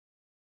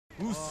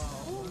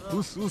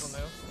우스.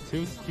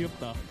 제우스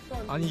귀엽다.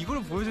 아니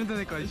이걸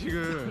보여준다니까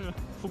지금.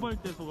 후발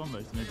때 소감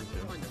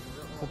말씀해주세요.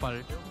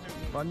 호발.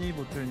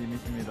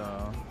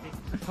 빠니보틀님이십니다.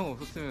 형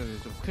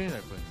없었으면 좀 큰일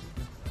날 뻔했어.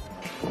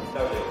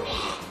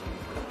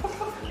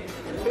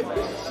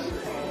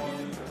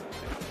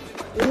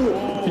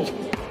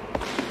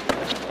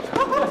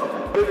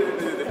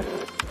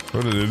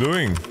 What are they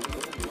doing?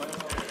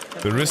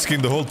 They're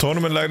risking the whole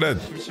tournament like that.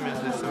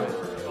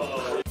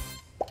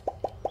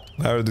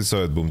 I already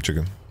saw it, Boom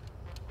Chicken.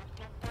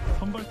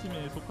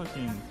 선발팀에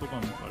속하신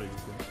소감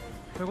말해주세요.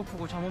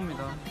 배고프고 잠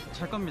옵니다.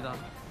 잘 겁니다.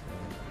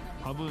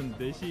 밥은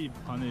 4시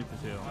반에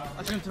드세요.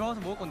 아 지금 들어가서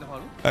먹을 건데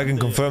바로? I can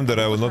confirm that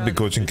I will not be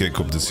coaching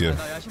K-Cup this year.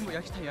 나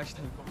야식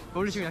타임.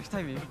 원래 지금 야식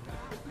타임이에요.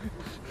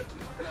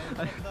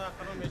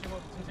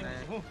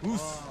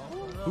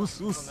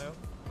 우스.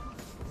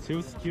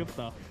 제우스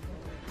귀엽다.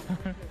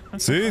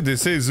 See, they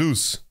say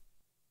Zeus.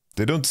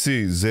 They don't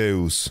say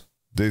Zeus.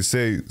 They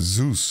say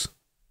Zeus.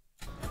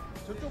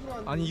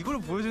 아니 이걸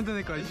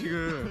보여준다니까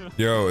지금.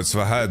 Yo, it's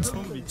Fahad.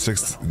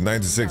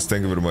 96.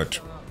 Thank you very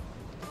much.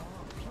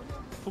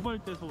 후발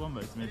때 소감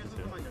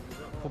말씀해주세요.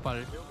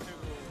 호발.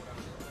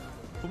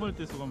 후발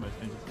때 소감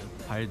말씀해주세요.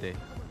 발대.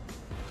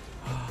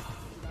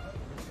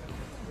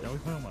 야구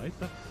소감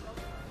맛있다.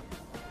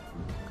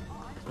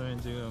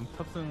 저희는 지금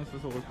탑승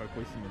수속을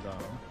밟고 있습니다.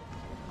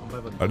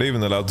 Are they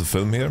even allowed to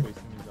film here?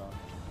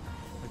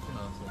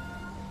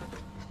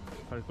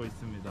 밟고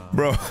있습니다.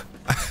 Bro,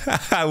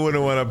 I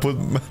wouldn't want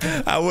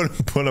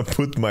to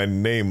put my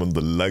name on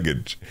the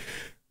luggage.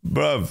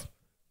 Bruv,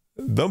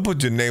 don't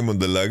put your name on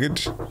the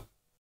luggage.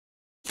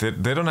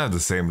 They don't have the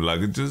same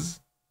luggages.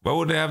 Why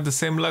would they have the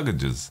same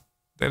luggages?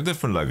 They have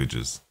different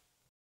luggages.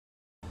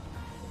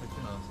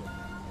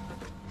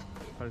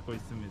 밟고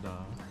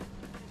있습니다.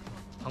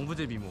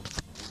 방부제 미모.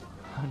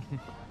 아니,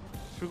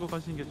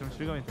 출국하신 게 좀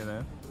실감이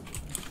되나요?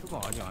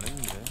 출국 아직 안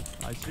했는데.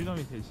 아,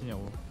 실감이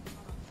되시냐고.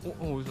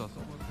 어디서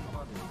왔어?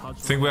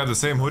 Think we have the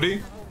same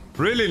hoodie?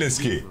 Really,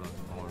 Linsky?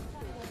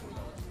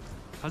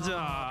 가자.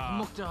 밥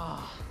먹자.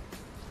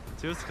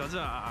 제우스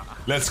가자.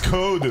 Let's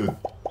go, dude.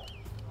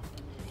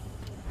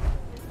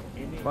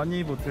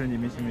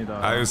 빠니보틀님이십니다.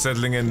 Are you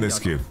settling in,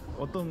 Linsky?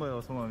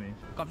 어떤가요, 소감이?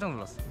 깜짝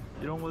놀랐어.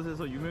 이런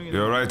곳에서 유명인.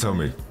 You're right,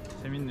 homie.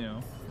 재밌네요.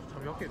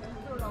 몇 개?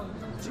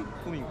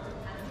 꾸민 거.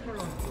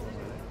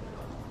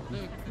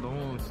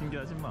 너무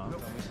신기하지 마.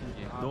 너무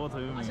신기해. 너가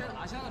더 유명해.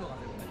 아시아나로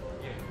가는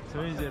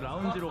저희 이제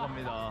라운지로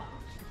갑니다.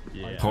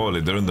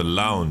 Holy, they're in the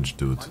lounge,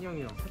 dude.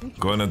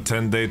 Going on a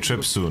 10-day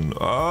trip soon.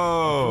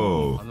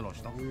 Oh! 안으로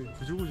갑시다.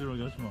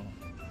 구질구질하게 하지 마.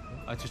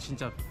 아 저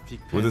진짜 빅.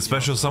 With a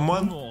special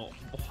someone?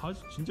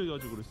 진짜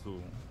가지고 그랬어.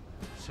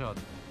 제가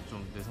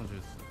좀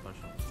내성적이었어.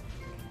 말씀.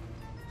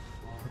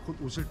 곧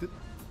오실 듯?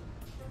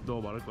 너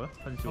말할 거야?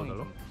 사진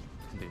찍어달라?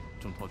 근데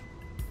좀 더 줘.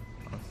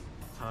 알았어.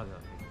 잘하자.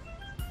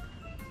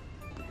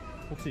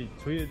 혹시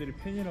저희 애들이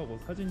팬이라고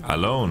사진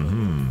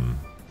Alone,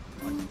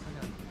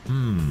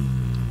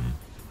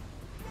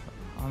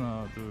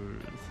 하나 둘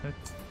셋.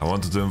 I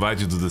wanted to invite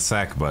you to the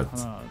sack, but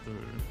하나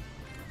둘.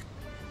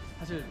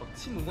 사실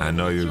막팀 응원. I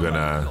know you're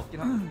gonna.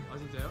 아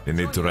진짜요? You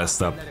need to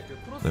rest up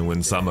and win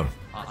summer.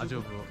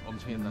 아주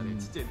엄청 옛날에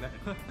진짜 옛날.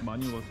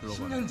 많이 거슬러 가.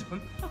 10년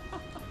전.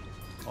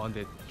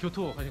 근데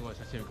교토 가신 거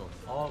자체일 거.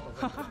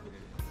 감사합니다.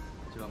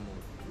 제가 한번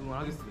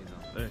응원하겠습니다.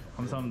 네,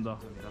 감사합니다.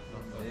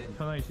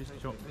 편하게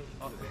쉬십시오.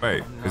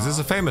 Wait, is this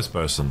a famous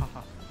person?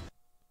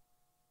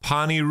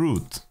 Pani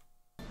Root.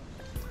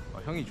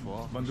 형이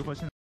좋아.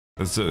 만족하시는?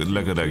 Let's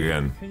look at that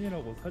again.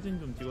 팬이라고 사진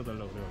좀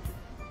찍어달라 그래가지고.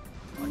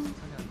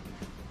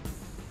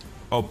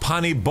 Oh,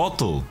 Pani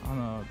Bottle.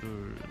 하나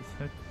둘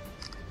셋.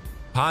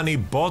 Pani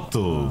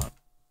Bottle.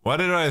 Why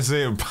did I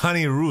say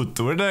Pani Root?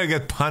 Where did I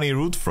get Pani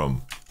Root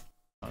from?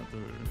 하나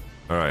둘.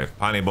 Alright,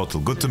 Pani Bottle.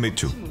 Good to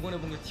meet you. 팀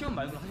응원해본 게 T1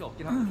 말고는 한 게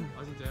없긴 하거든.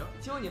 아 진짜요?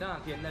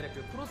 T1이랑 그 옛날에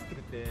그 프로스트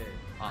그때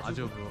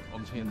아주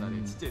엄청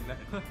옛날에 진짜 옛날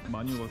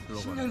많이 거슬러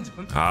가. 10년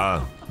전.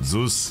 Ah,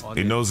 Zeus.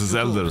 He knows his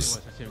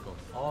elders. 자체일 거.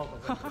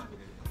 감사합니다.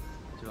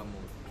 제가 한번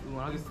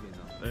응원하겠습니다.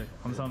 네,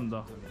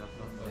 감사합니다.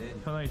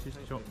 편하게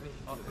쉬십시오.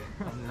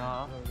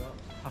 감사합니다.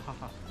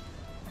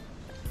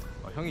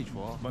 형이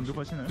좋아.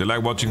 만족하시나요? Do you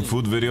like watching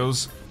food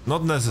videos?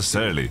 Not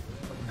necessarily.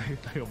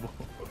 이거 뭐?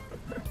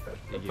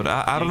 But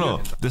I don't know.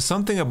 There's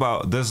something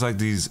about there's like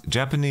these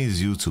Japanese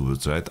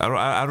YouTubers, right?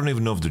 I don't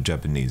even know if they're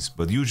Japanese,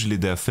 but usually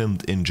they're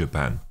filmed in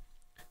Japan,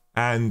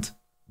 and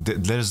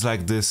there's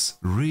like this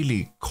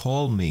really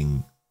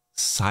calming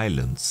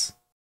silence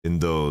in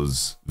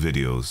those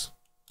videos.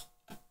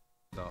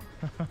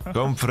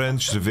 Come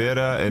French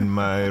Riviera in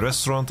my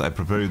restaurant. I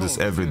prepare you this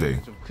every day.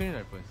 좀 큰일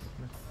날 뻔했어.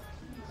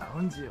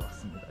 라운지에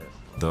왔습니다.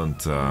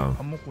 Don't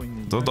밥 먹고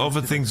있는. don't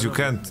offer things you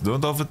can't.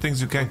 Don't offer things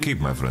you can't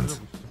keep, my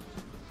friends.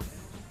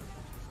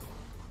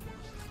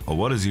 Oh,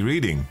 what is he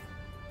reading?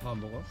 안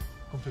먹어?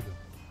 깜짝이야.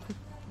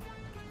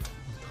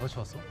 다 같이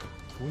왔어?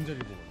 좋은 자리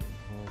보고.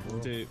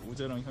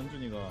 우재랑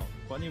현준이가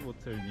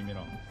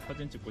빠니보틀님이랑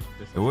사진 찍고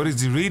싶대서. What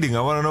is he reading?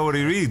 I want to know what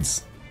he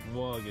reads.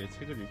 우아하게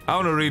책을 읽고. I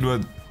want to read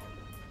what.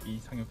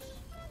 이상혁 씨.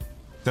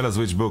 Tell us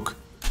which book.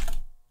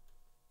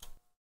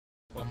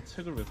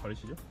 책을 왜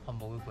가리시죠? 밥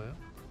먹을 거예요?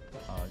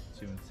 아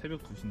지금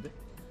새벽 2시인데?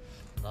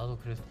 나도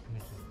그래서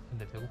고민 중.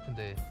 근데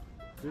배고픈데.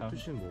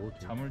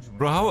 잠을 주무.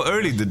 Bro, how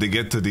early did they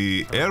get to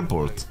the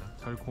airport?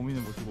 잘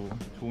고민해 보시고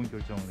좋은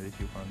결정을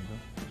내리시기 바랍니다.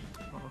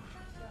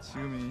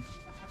 지금이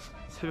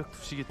새벽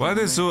 2시기 때문에. Why are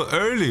they so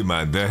early,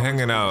 man? They're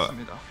hanging out.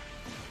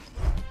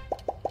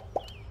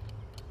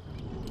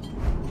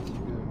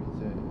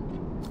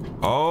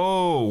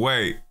 Oh,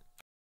 wait.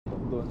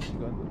 어떤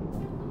시간으로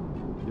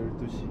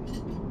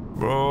 12시.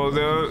 Bro,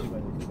 they're...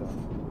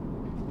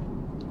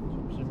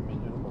 점심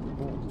메뉴를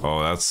먹고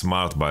Oh, that's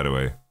smart, by the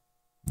way.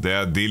 They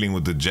are dealing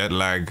with the jet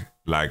lag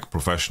like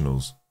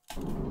professionals.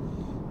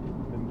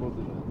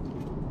 멤버들은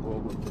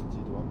뭐하고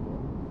있는지도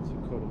한번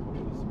체크하러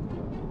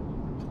가보겠습니다.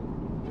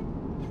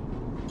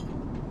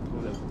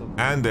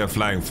 And they're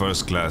flying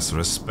first class.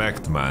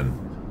 Respect, man.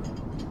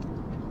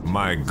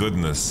 My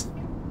goodness.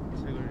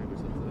 책을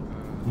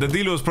읽으셨어요? The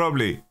deal was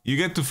probably you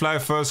get to fly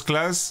first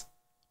class,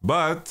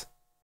 but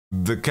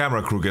the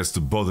camera crew gets to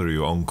bother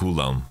you on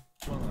cooldown.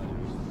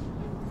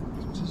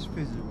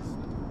 70페이지 읽었어요.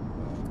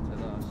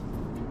 대단하시네.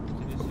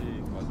 기내식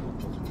마지막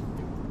버전.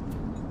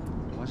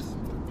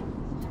 맛있습니다.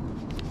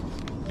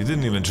 You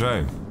didn't even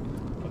try.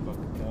 아까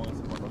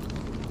공항에서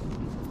받았어요.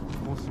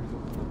 고맙습니다.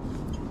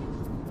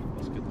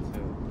 맛있게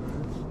드세요.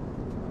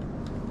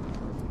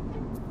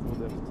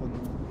 내일부터는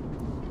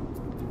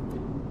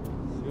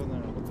시간을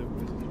어떻게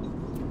보내시나요?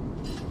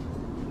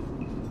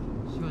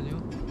 시간이요?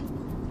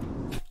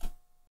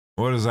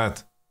 What is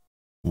that?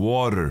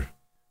 Water.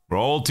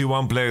 Bro, all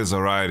T1 players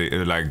are riding,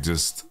 like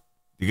just...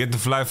 You get to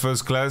fly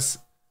first class?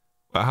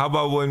 How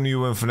about when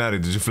you went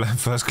Fnatic? Did you fly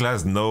first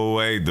class? No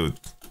way, dude.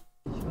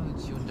 시간은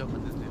지 혼자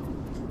봤는데요.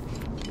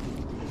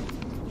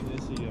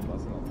 기내식의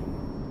맛은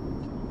어떤가요?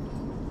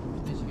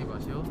 기내식의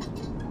맛이요?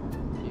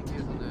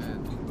 비행기에서는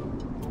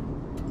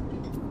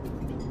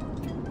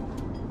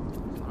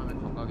사람의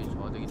감각이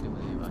저하되기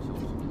때문에 맛이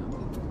없습니다.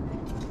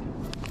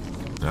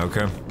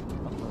 Okay.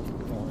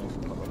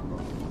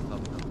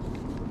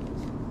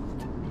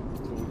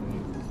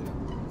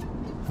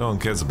 No one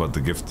cares about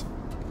the gift.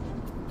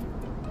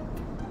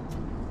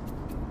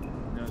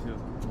 안녕하세요.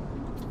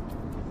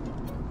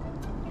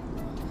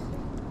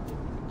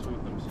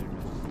 좋은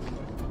점심입니다.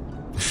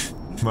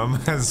 My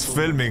man's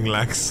filming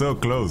like so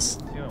close.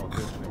 시간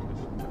어떻게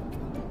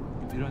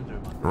보내고 이런 줄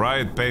알고.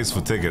 Riot pays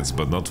for tickets,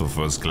 but not for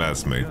first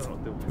class, mate.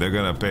 They're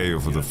gonna pay you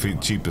for the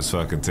cheapest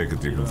fucking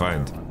ticket you can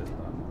find.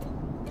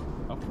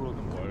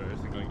 앞으로는 뭘 할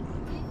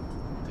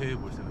생각인가요? 대회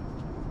볼 생각.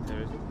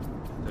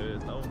 대회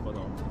다운받아.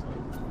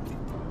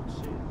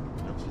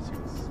 역시 지금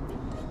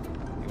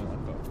이건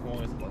아까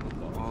공항에서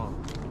받았다.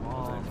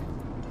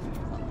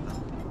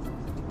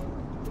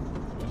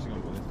 좋은 시간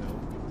보내세요.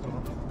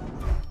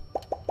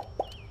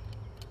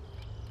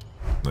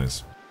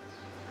 Nice.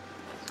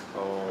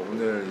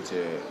 오늘 이제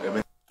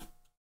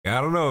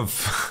I don't know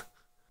if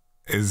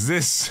is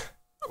this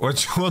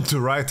what you want to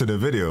write in a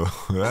video.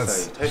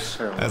 MSI 타이틀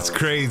촬영 That's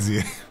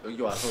crazy.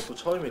 여기 와서 또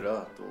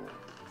처음이라 또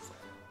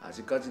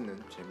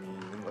아직까지는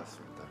재미있는 것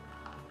같습니다.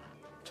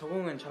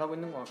 적응은 잘하고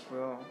있는 것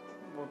같고요.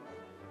 뭐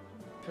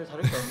별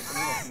다를 거 없는 것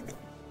같습니다.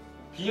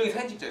 빈형이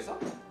사진 찍자 했어?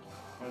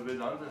 왜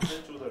나한테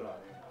사진 찍어달라 안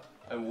해?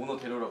 아니 오너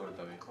데려오라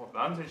그랬다며.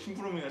 나한테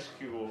심부름이나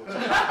시키고 그래.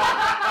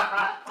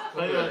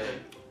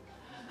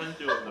 사진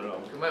찍어달라.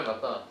 그 말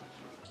맞다.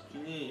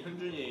 빈이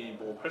현준이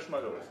보고 80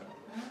 맞아 그랬어요.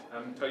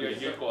 자기가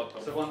이길 것 같아.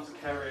 So once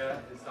carrier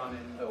is done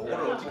in 오늘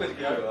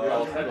어디까지 야,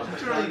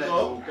 진짜라니까.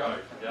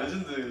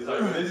 레전드.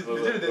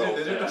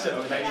 레전드까지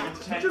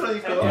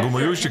진짜라니까.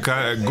 Gumayushi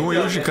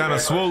kind of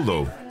swole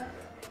though.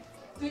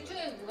 둘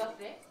중에 누가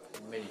세?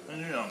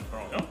 현준이랑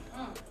저랑요?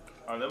 응.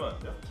 안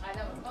해봤는데요? 안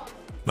해봤어?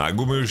 Nah,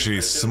 Gumayushi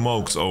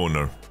smokes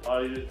owner.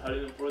 아 이제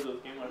다리는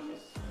부러져도 게임할 수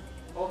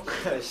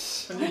있어.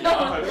 씨. 현준이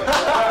야할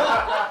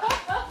거야.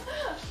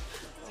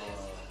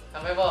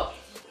 한번 해봐.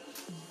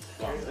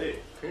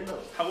 네.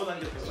 타고난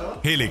게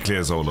됐어? Hilly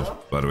clears owner,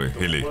 by the way.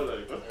 Hilly.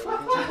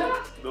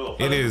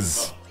 It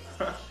is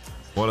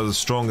one of the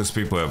strongest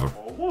people ever.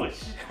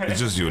 It's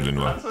just you,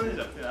 Linwa. 한 손이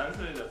잡혀.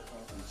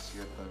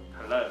 미치겠다.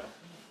 달라요.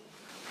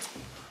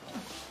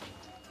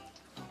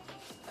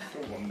 또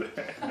뭔데?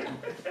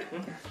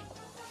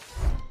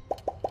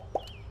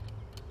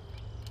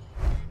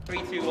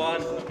 3, 2,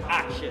 1,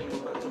 action.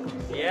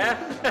 Yeah?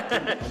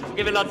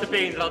 Give it lots of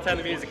beans and I'll turn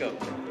the music up.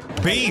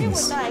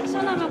 Beans!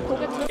 액션하면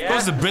고개 들어.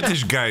 Because the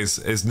British guys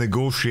is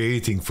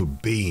negotiating for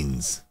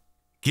beans.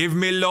 Give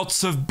me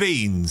lots of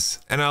beans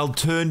and I'll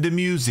turn the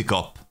music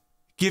up.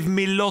 Give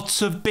me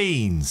lots of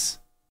beans.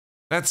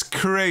 That's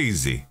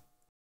crazy.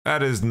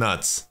 That is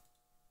nuts.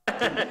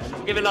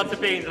 Give it lots of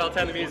beans and I'll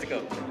turn the music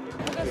up.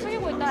 고개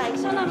숙이고 있다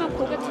액션하면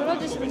고개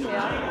들어주시면 돼요.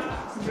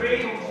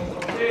 3,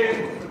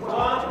 2,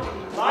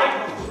 1,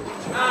 light,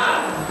 and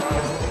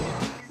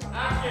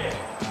action.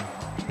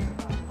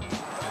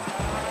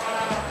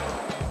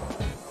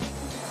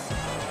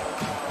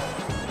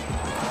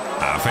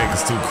 Ah, Fake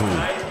is too cool.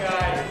 Nice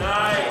guys,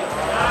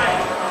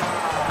 nice.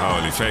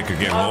 Holy Faker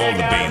gave him all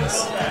the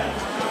beans.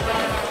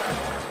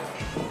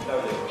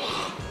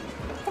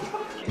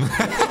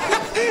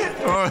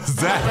 was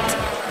that?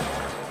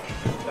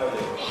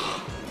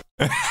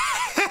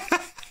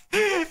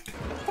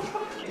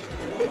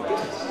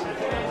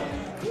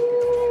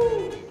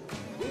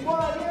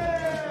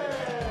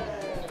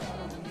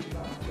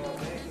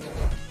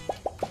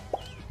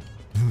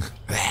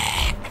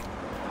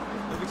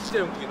 여기 진짜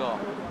용기다.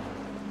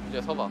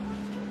 이제 서봐.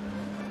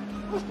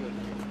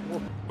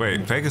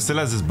 Wait, Faker still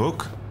has his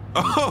book?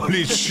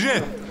 Holy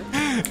shit!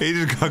 He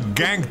just got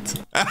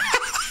ganked.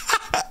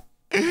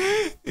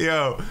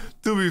 Yo,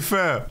 to be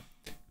fair,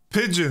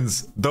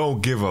 pigeons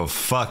don't give a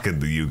fuck in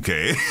the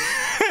UK.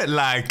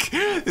 Like,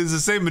 it's the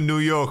same in New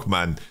York,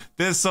 man.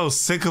 They're so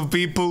sick of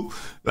people,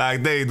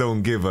 like they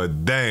don't give a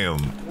damn.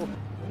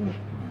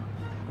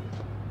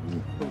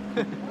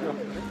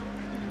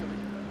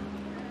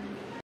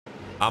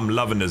 I'm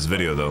loving this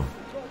video though.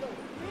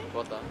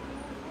 좋았다.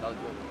 나도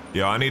좋아.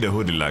 Yo, I need a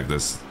hoodie like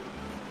this.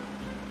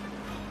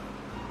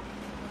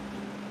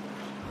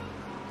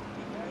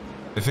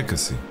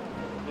 Efficacy.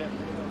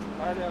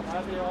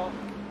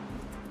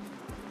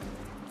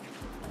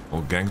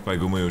 Or ganked by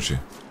Gumayushi.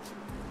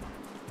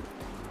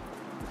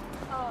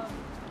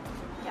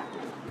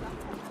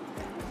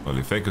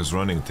 Holy Faker's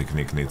running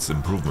technique needs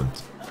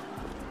improvement.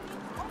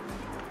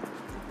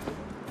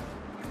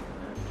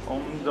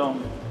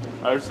 점점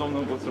알 수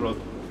없는 곳으로.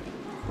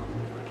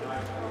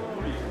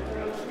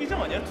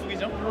 투기장 아니야?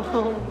 투기장?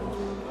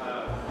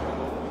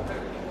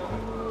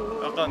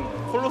 약간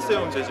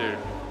콜로세움 재질.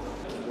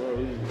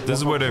 This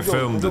is where they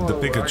filmed the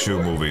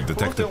Pikachu movie,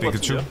 Detective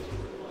Pikachu.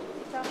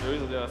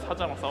 여기서 내가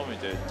사자랑 싸우면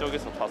이제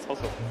저기서 다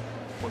서서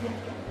보는.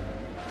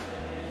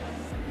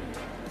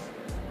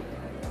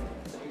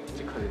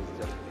 끔찍하네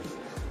진짜.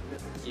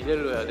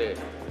 이대로 해야 돼.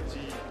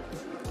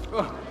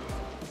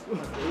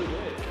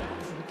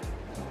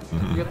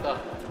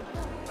 이겼다.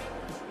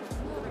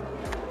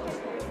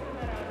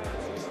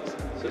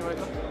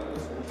 실망할까?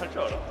 할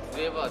줄 알아?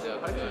 해봐, 내가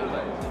할줄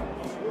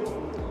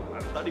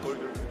알지. 다리 걸려.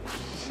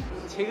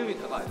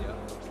 체급이 다가 아니야.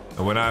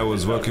 When I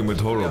was working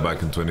with Horo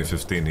back in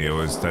 2015, he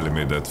always telling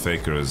me that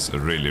Faker is a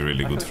really,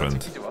 really good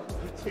friend. 이거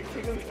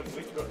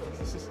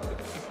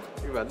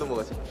왜 안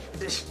넘어가지?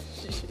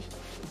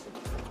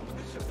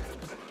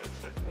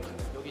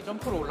 여기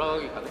점프로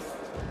올라가기 가네?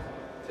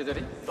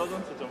 제자리?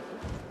 서전트 점프?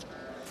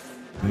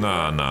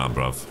 Nah,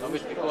 bruv. 남의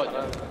될거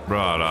같냐?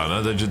 Bruh,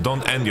 nah, just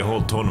don't end your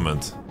whole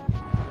tournament.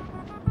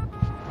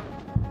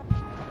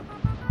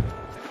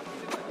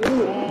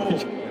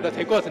 나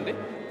될 거 같은데?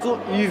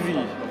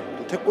 easy.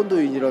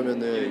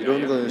 태권도인이라면은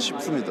이런 건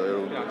쉽습니다,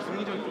 여러분.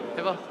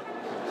 해봐.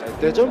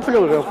 내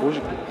점프력을 그냥 보고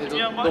싶어.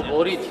 너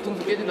머리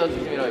뒤통수 깨진다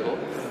조심해라 이거.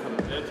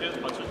 내가 뒤에서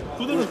받쳐.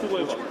 후드는 쓰고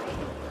해봐.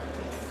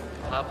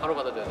 아 바로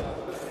받아줘야 돼.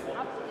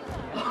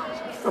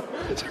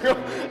 잠깐,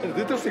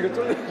 늦었어 이거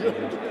쫄려.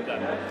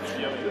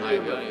 아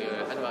이거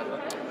하지마.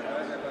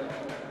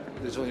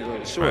 근데 전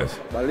이거 씨발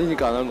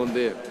말리니까 안 한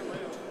건데.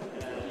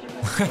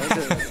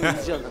 나한테는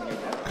이지한 단계.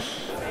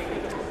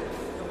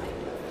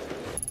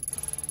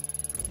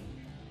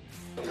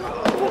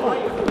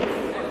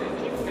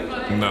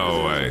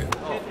 No way.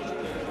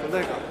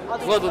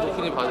 누가 더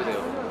높은지 봐주세요.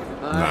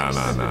 Nah.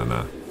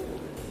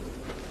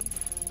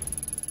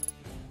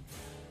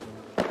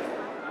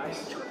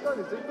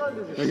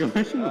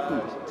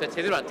 제가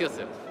제대로 안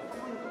뛰었어요.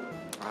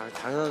 아,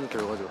 당연한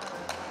결과죠.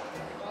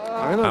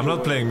 I'm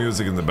not playing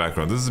music in the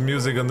background. This is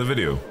music on the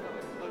video.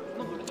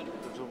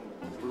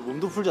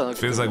 몸도 풀지 않았기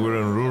Feels like we're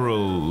in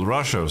rural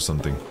Russia or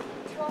something.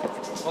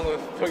 방금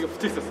벽에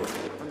붙어 있었어.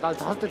 난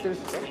 5대 때릴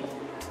수 있어?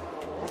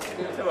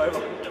 해봐.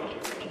 5대.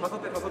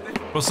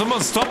 Well,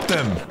 someone stop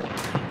them!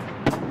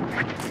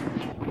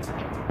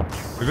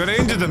 They're gonna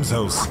injure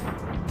themselves.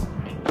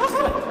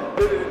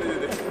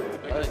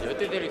 나는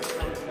 10대 때릴 수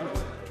있어.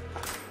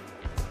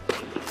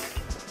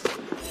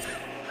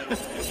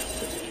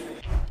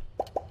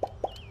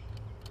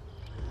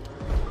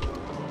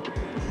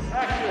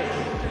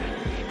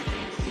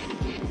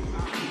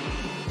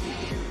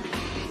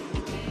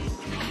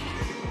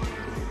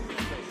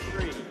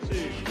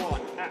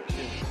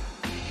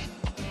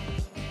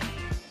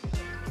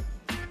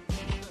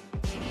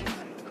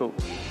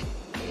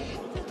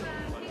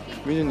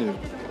 민희님,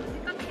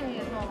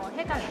 삼각형에서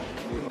해가지고.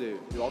 근데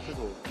이 앞에서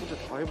혼자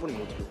다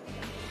해버리면 어떡해?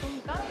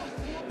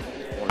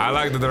 I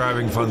like that they're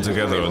having fun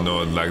together and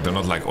no, like they're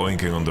not like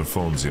oinking on their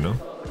phones, you know?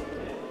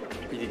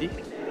 BDD?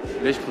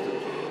 레시포드.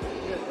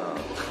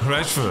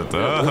 Rashford,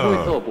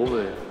 몸을 써, oh.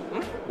 몸을.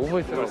 응?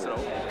 몸을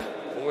쓰라고.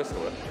 몸을 쓰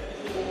뭐야?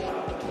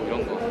 뭐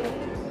이런 거.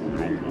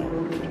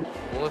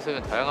 몸을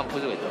쓰면 다양한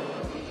포즈가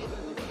있다.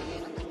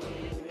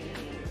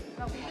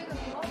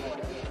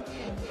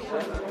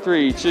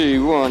 3, 2,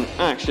 1,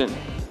 action.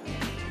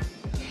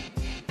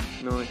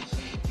 Nice.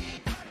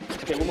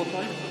 Okay, one more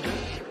time.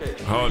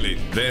 Holy,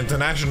 the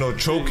international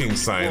choking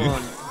sign.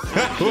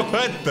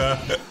 What the?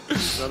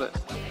 Got it.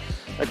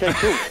 Okay,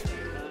 cool.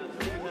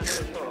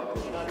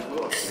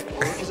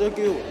 이렇게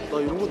짧게요. 나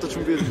이런 것도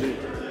준비했는데.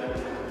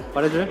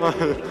 말해줘.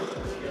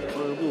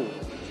 아이고.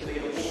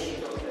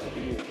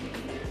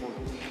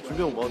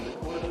 준비한 거 많은데.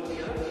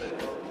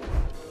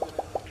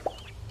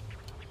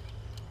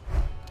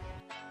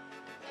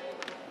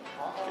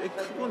 꽤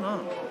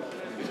크구나.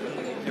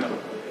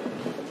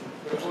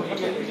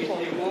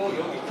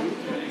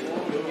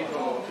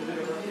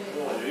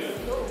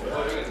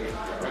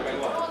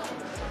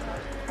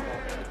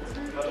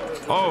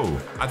 Oh,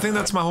 I think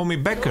that's my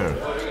homie Becker.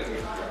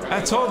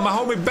 That's my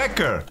homie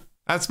Becker.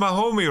 That's my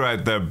homie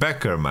right there,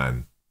 Becker,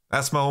 man.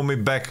 That's my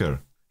homie Becker.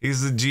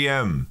 He's the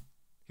GM.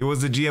 He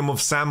was the GM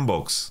of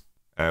Sandbox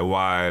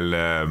while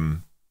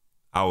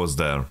I was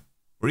there.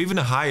 Or even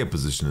a higher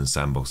position in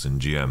Sandbox than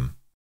GM.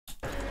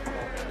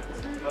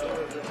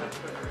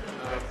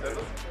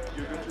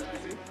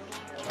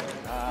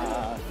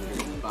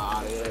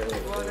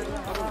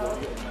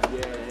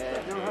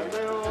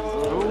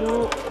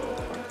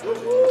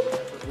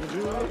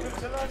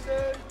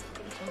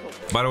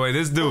 By the way,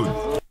 this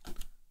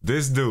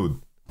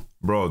dude,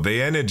 bro, the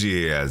energy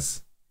he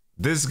has.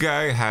 This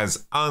guy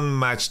has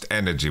unmatched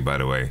energy, by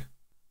the way.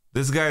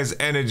 This guy's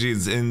energy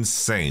is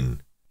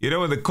insane. You know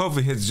when the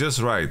coffee hits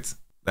just right,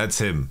 that's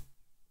him,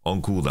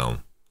 on cooldown.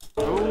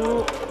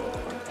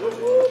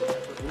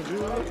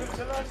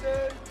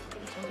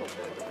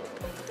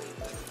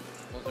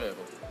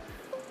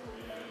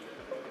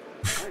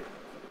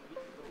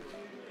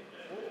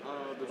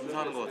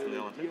 인사하는 거 같은데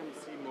형한테?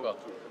 뭐가?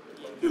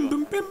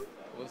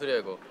 뭔 소리야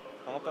이거?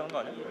 반갑다는 거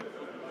아니야?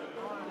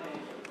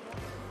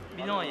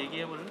 민영아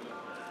얘기해볼래?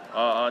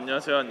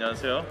 안녕하세요.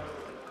 안녕하세요.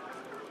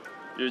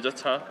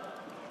 유자차.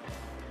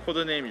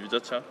 코드네임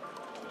유자차.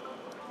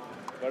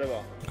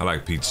 말해봐. I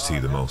like peach tea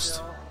the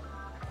most.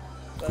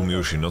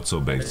 Gumiyoshi not so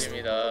based.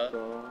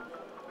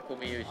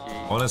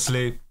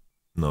 Honestly,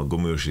 no,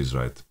 Gumiyoshi is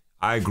right.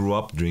 I grew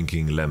up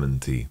drinking lemon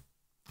tea.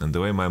 And the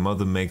way my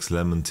mother makes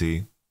lemon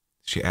tea,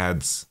 she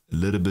adds a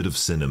little bit of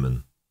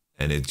cinnamon.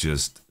 And it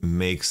just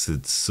makes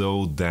it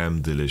so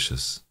damn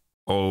delicious.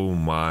 Oh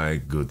my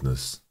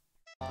goodness.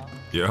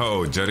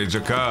 Yo, Jerry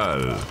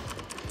Jakal.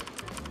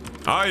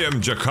 I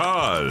am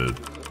Jakal.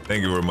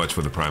 Thank you very much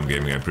for the Prime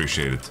Gaming, I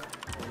appreciate it.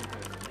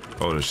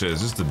 Holy shit,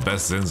 is this the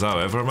best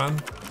Zinzao ever,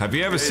 man? Have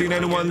you ever seen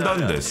anyone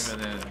done this?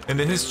 In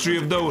the history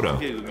of Dota?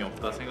 의미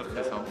없다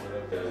생각해서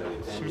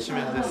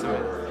심심해서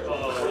했습니다.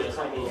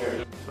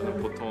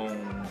 저는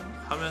보통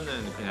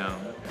하면은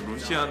그냥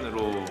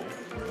루시안으로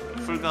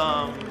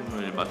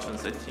풀감을 맞춘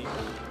세팅을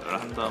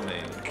한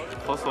다음에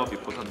퍼스와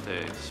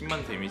비포한테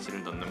 10만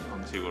데미지를 넣는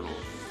방식으로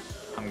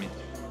합니다.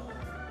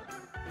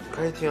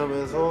 카이팅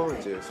하면서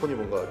이제 손이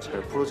뭔가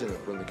잘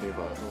풀어지는 그런 느낌이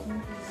받아서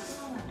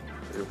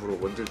일부러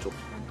원딜 쪽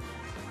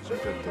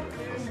챔피언들을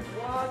해봤습니다.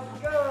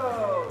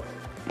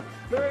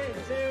 3,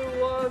 2,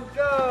 1,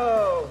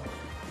 go!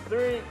 3,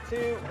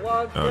 2,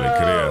 1, go! Only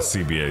Korea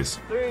CBAs.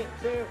 3,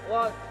 2,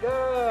 1,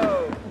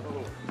 go!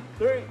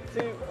 3, 2,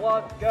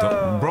 1,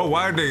 go! Bro,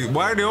 why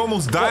are they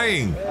almost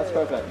dying? That's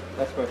perfect.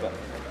 That's perfect.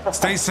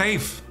 Stay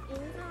safe.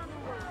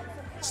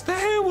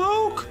 Stay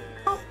woke.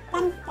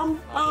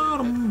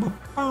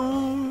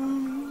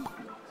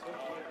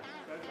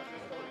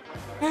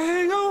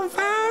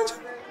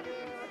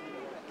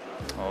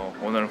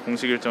 오늘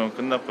공식 일정은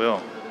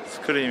끝났고요.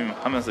 스크림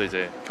하면서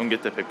이제 경기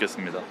때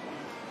뵙겠습니다.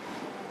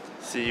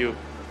 See you.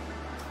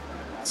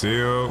 See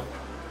you.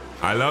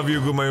 I love you,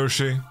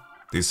 Gumayoshi.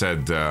 He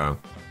said I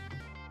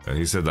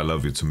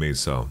love you to me,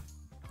 so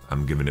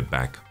I'm giving it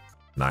back.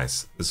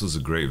 Nice. This was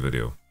a great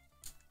video.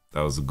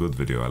 That was a good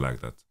video. I like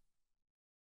that.